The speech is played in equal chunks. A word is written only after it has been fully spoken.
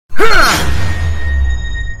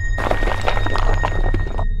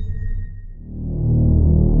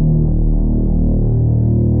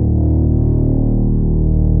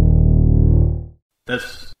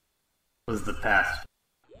passed.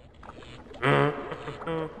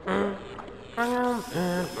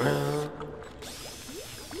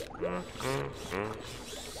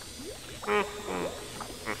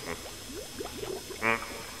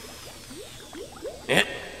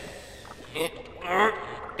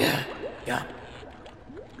 Yeah.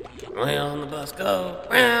 Well, the bus go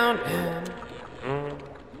round and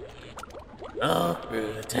all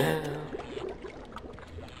through the town.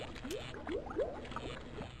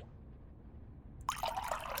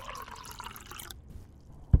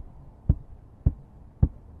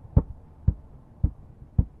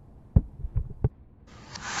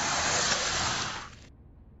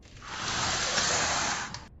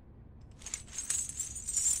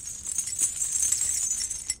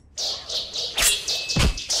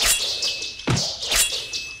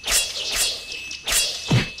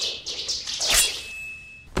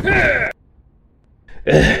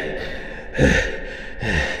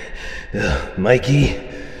 Mikey,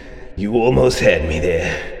 you almost had me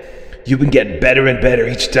there. You've been getting better and better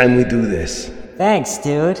each time we do this. Thanks,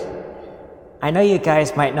 dude. I know you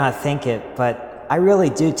guys might not think it, but I really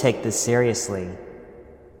do take this seriously.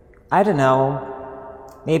 I don't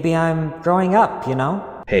know. Maybe I'm growing up, you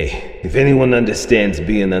know? Hey, if anyone understands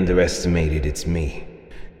being underestimated, it's me.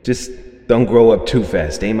 Just don't grow up too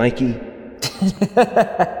fast, eh, Mikey?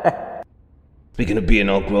 Speaking of being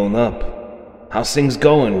all grown up, how's things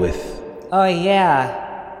going with... Oh,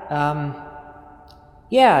 yeah.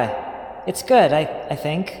 Yeah, it's good, I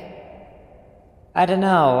think. I don't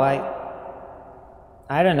know,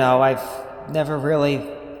 I don't know, I've never really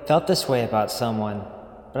felt this way about someone,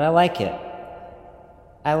 but I like it.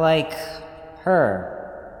 I like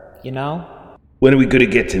her, you know? When are we gonna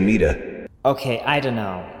get to meet her? Okay, I don't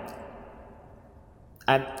know.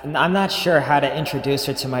 I'm not sure how to introduce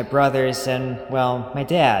her to my brothers and, well, my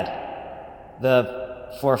dad. The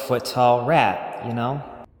 4-foot-tall rat, you know?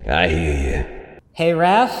 I hear you. Hey,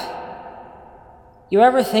 Raph? You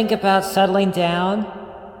ever think about settling down?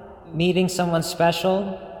 Meeting someone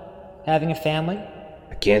special? Having a family?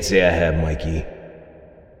 I can't say I have, Mikey.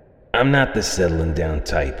 I'm not the settling down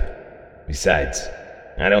type. Besides,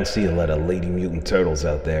 I don't see a lot of lady mutant turtles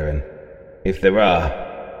out there, and if there are,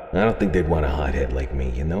 I don't think they'd want a hothead like me,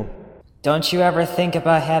 you know? Don't you ever think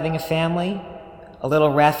about having a family? A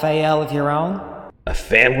little Raphael of your own? A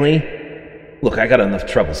family? Look, I got enough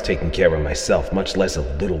troubles taking care of myself, much less a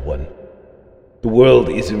little one. The world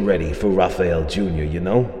isn't ready for Raphael Jr., you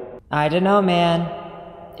know? I don't know, man.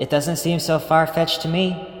 It doesn't seem so far-fetched to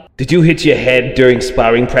me. Did you hit your head during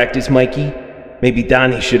sparring practice, Mikey? Maybe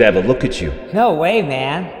Donnie should have a look at you. No way,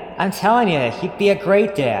 man. I'm telling you, he'd be a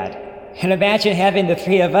great dad. And imagine having the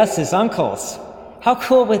three of us as uncles. How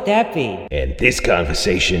cool would that be? And this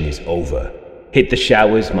conversation is over. Hit the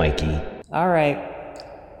showers, Mikey. Alright,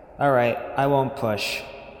 I won't push.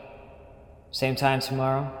 Same time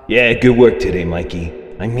tomorrow? Yeah, good work today, Mikey.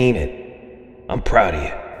 I mean it. I'm proud of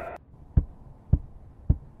you.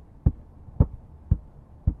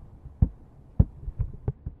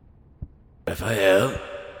 Raphael,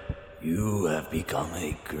 you have become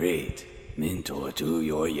a great mentor to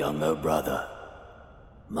your younger brother.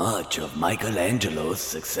 Much of Michelangelo's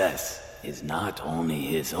success is not only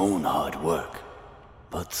his own hard work,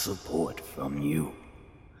 but support from you.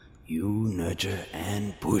 You nurture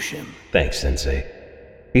and push him. Thanks, Sensei.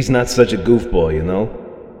 He's not such a goofball, you know?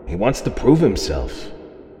 He wants to prove himself.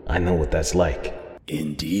 I know what that's like.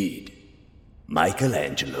 Indeed.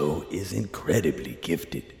 Michelangelo is incredibly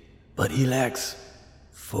gifted, but he lacks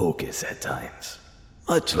focus at times.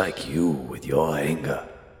 Much like you with your anger.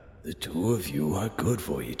 The two of you are good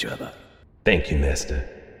for each other. Thank you, Master.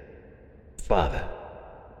 Father.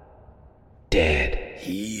 Dad.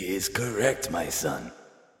 He is correct, my son.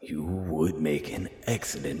 You would make an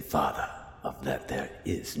excellent father. Of that there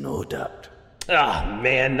is no doubt. Ah,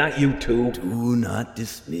 man, not you two. Do not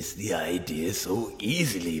dismiss the idea so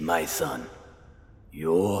easily, my son.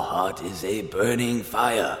 Your heart is a burning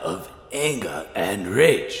fire of anger and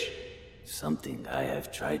rage. Something I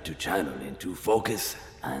have tried to channel into focus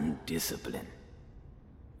and discipline.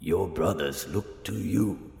 Your brothers look to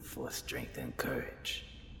you for strength and courage.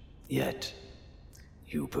 Yet,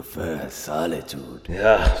 you prefer solitude.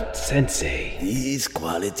 Ah, Sensei. These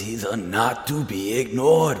qualities are not to be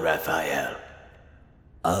ignored, Raphael.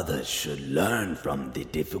 Others should learn from the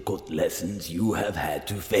difficult lessons you have had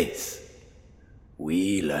to face.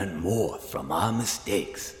 We learn more from our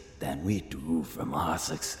mistakes than we do from our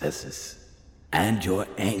successes. And your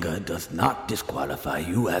anger does not disqualify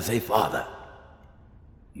you as a father.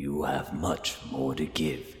 You have much more to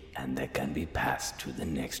give, and that can be passed to the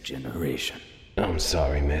next generation. I'm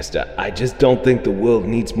sorry, Master. I just don't think the world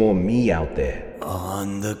needs more me out there.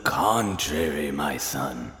 On the contrary, my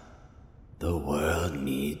son. The world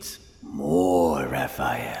needs more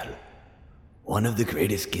Raphael. One of the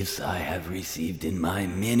greatest gifts I have received in my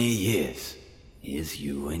many years is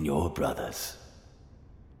you and your brothers.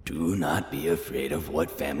 Do not be afraid of what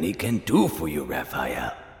family can do for you,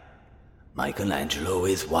 Raphael. Michelangelo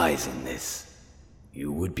is wise in this.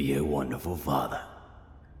 You would be a wonderful father.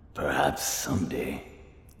 Perhaps someday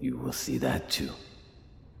you will see that too.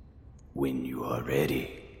 When you are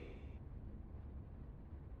ready.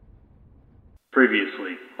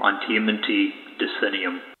 Previously on TMNT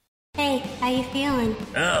Decennium. Hey, how you feeling?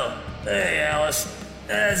 Oh, hey Alice.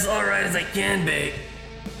 As alright as I can be.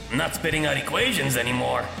 I'm not spitting out equations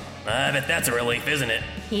anymore. I bet that's a relief, isn't it?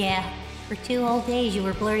 Yeah, for 2 whole days you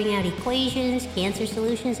were blurting out equations, cancer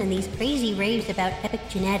solutions, and these crazy raves about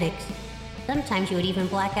epigenetics. Sometimes you would even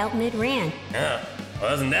black out mid-rant. Oh,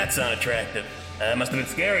 doesn't that sound attractive? That must have been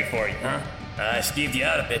scary for you, huh? I skeeved you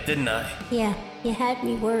out a bit, didn't I? Yeah, you had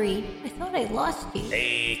me worried. I thought I lost you.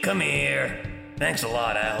 Hey, come here. Thanks a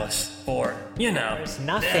lot, Alice, for, There's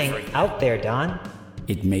nothing everything. out there, Don.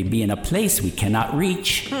 It may be in a place we cannot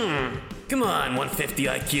reach. Come on, 150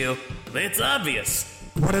 IQ. It's obvious.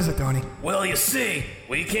 What is it, Donnie? Well, you see,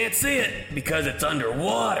 we can't see it because it's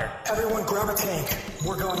underwater. Everyone grab a tank.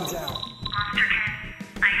 We're going down. Monster Ken,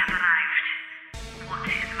 I have arrived. What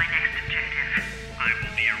is my next objective? I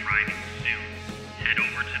will be arriving soon. Head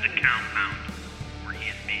over to the compound, where he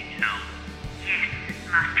is being held. Yes,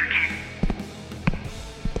 Master Ken.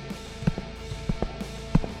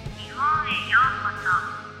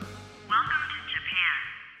 Welcome to Japan.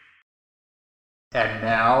 And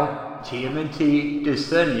now, TMNT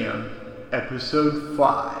Decennium, Episode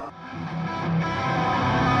 5.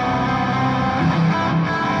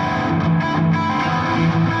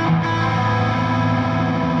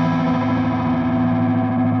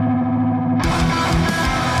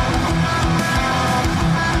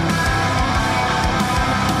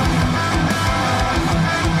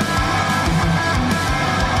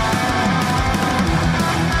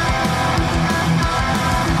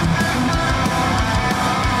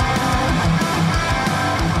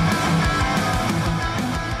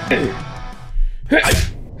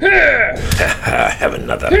 Have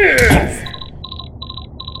another.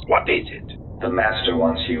 What is it? The master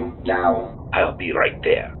wants you now. I'll be right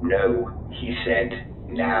there. No, he said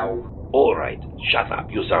now. All right, shut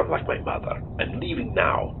up. You sound like my mother. I'm leaving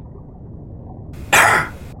now.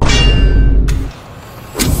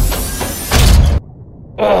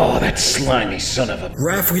 Oh, that slimy son of a...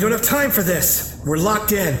 Raph, we don't have time for this. We're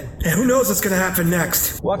locked in, and who knows what's gonna happen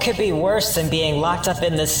next. What could be worse than being locked up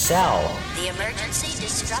in this cell? The emergency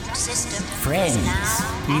destruct system. Friends,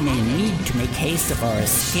 we may need to make haste of our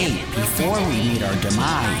escape before we meet our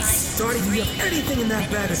demise. Donnie, do you have anything in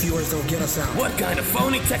that bag of yours that'll get us out? What kind of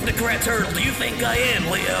phony technocrat turtle do you think I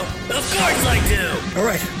am, Leo? Of course I do!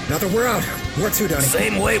 Alright, now that we're out, where to, Donnie?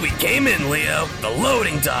 Same way we came in, Leo. The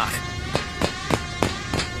loading dock.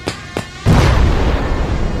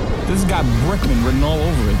 This has got Brickman written all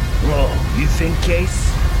over it. Whoa, you think, Case?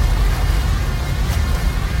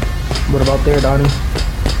 What about there, Donnie?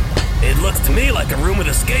 It looks to me like a room with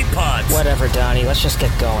escape pods. Whatever, Donnie, let's just get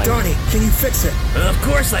going. Donnie, can you fix it? Of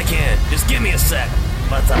course I can. Just give me a sec.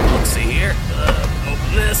 Let's see here.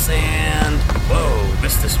 Open this and... Whoa,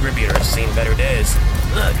 this distributor has seen better days.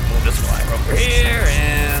 Move this wire over here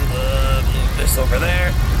and move this over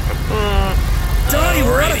there. Donnie,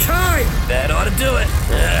 we're out of time! That ought to do it.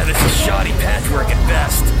 This is shoddy patchwork at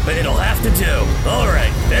best, but it'll have to do. All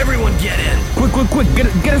right, everyone get in. Quick,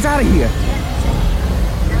 get us out of here.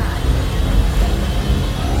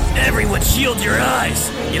 Everyone shield your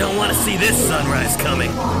eyes. You don't want to see this sunrise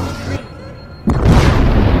coming.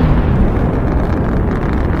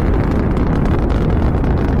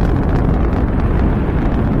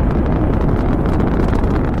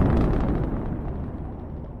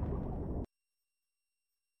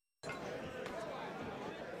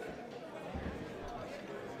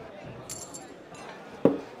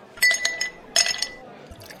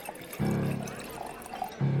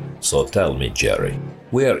 So tell me, Jerry,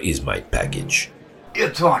 where is my package?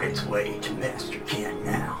 It's on its way to Master Ken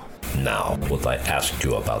now. Now, what I asked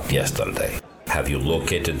you about yesterday. Have you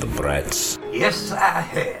located the brats? Yes, I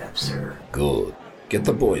have, sir. Good. Get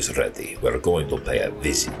the boys ready. We're going to pay a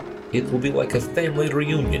visit. It will be like a family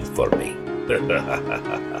reunion for me.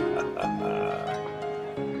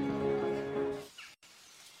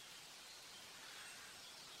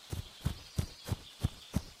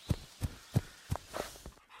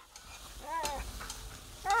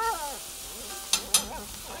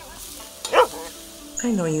 I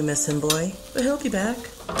know you miss him, boy, but he'll be back.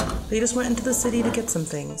 They just went into the city to get some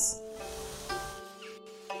things.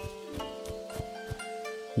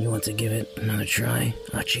 You want to give it another try,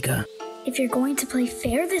 Achika? If you're going to play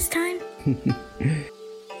fair this time?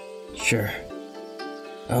 Sure.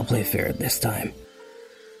 I'll play fair this time.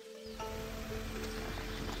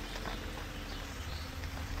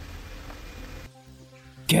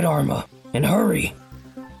 Get Arma, and hurry!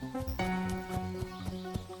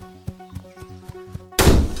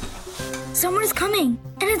 Someone's coming,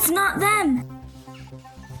 and it's not them!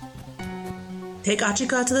 Take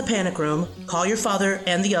Achika to the panic room, call your father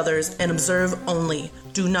and the others, and observe only.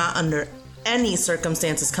 Do not under any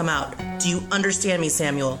circumstances come out. Do you understand me,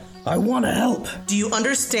 Samuel? I want to help. Do you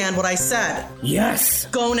understand what I said? Yes.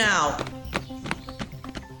 Go now.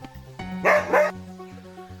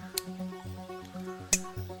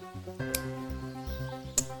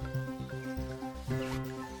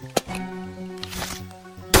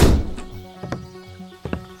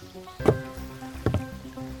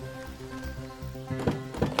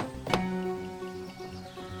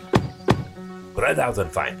 Spread out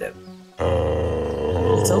and find them.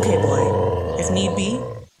 It's okay, boy. If need be,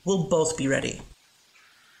 we'll both be ready.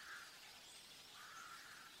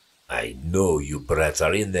 I know you brats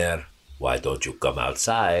are in there. Why don't you come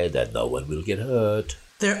outside and no one will get hurt?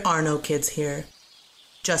 There are no kids here.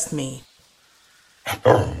 Just me.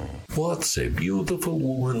 What's a beautiful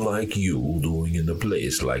woman like you doing in a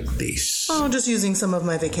place like this? Oh, just using some of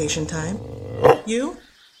my vacation time. You?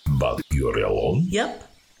 But you're alone? Yep.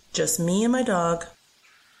 Just me and my dog.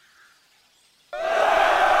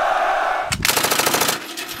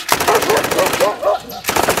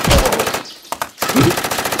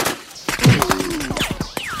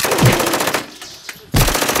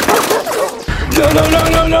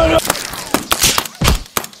 No!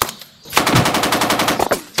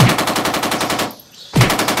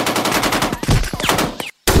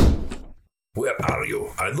 Where are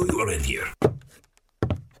you? I know you are in here.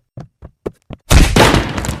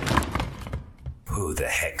 Who the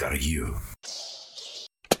heck are you?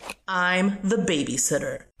 I'm the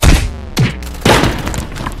babysitter.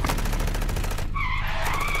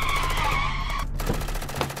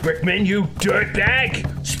 Brickman, you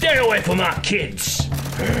dirtbag! Stay away from our kids!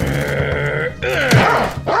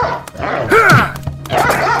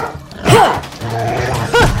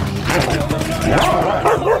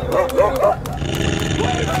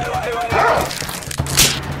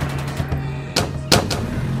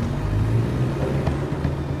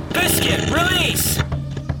 Biscuit, release!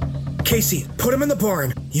 Casey, put him in the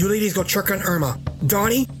barn. You ladies go check on Irma.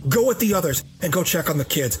 Donnie, go with the others and go check on the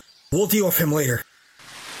kids. We'll deal with him later.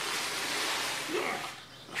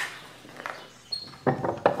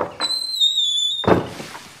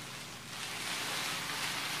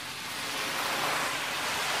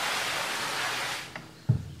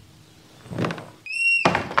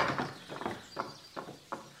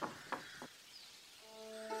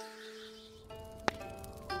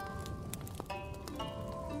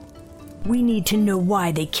 We need to know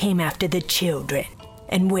why they came after the children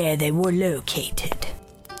and where they were located.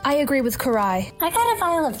 I agree with Karai. I got a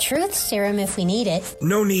vial of truth serum if we need it.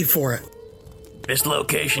 No need for it. This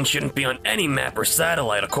location shouldn't be on any map or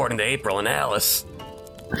satellite, according to April and Alice.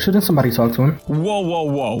 Shouldn't somebody talk to him?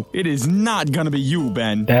 Whoa. It is not gonna be you,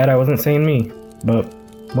 Ben. Dad, I wasn't saying me, but...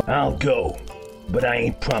 I'll go, but I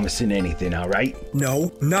ain't promising anything, alright?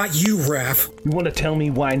 No, not you, Raph. You wanna tell me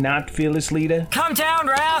why not, fearless leader? Come down,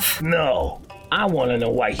 Raph! No, I wanna know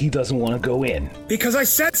why he doesn't wanna go in. Because I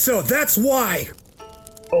said so, that's why!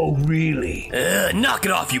 Oh, really? Knock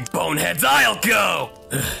it off, you boneheads, I'll go!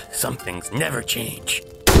 Some things never change.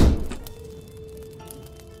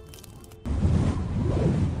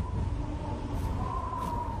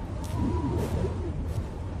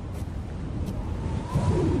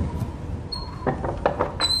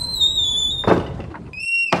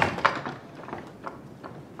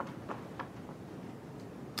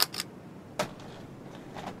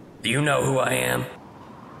 Do you know who I am?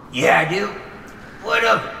 Yeah, I do. What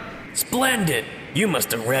up? Splendid! You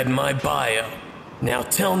must have read my bio. Now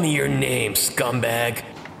tell me your name, scumbag.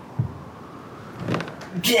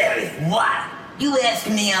 Jerry, what? You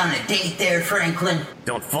asking me on a date there, Franklin?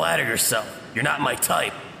 Don't flatter yourself. You're not my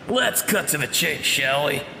type. Let's cut to the chase, shall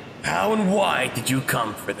we? How and why did you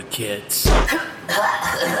come for the kids?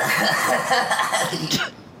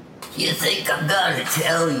 You think I'm gonna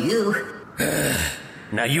tell you?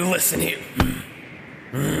 Now you listen here.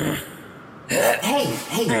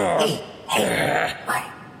 Hey.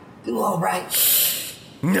 Mike, you alright?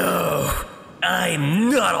 No, I'm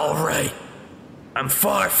not alright. I'm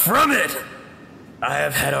far from it. I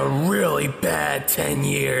have had a really bad 10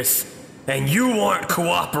 years, and you aren't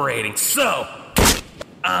cooperating, so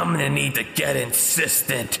I'm gonna need to get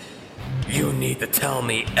insistent. You need to tell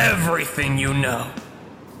me everything you know.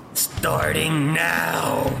 Starting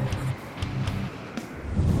now.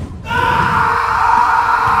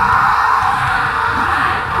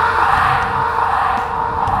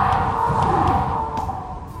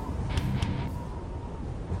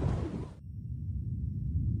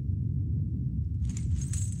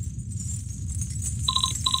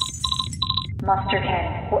 Master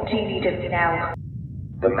Ken, what do you need of me now?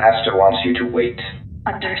 The Master wants you to wait.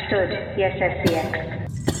 Understood. Yes, SCX.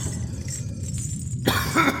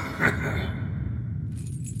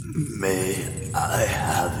 May I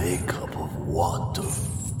have a cup of water?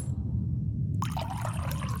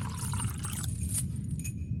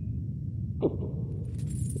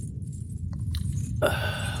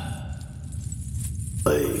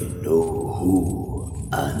 I know who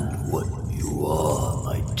and what you are,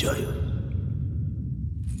 my child.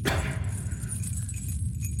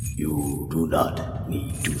 You do not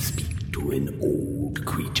need to speak to an old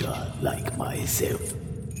creature like myself.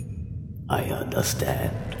 I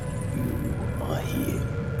understand you are here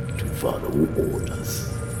to follow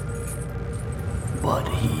orders. But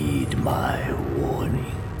heed my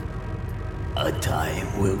warning. A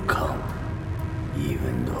time will come,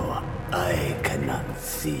 even though I cannot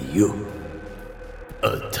see you.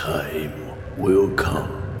 A time will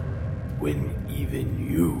come when even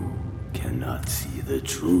you cannot see the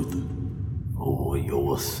truth for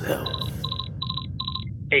yourself.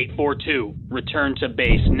 842, return to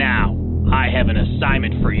base now. I have an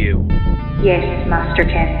assignment for you. Yes, Master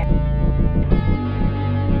Ken.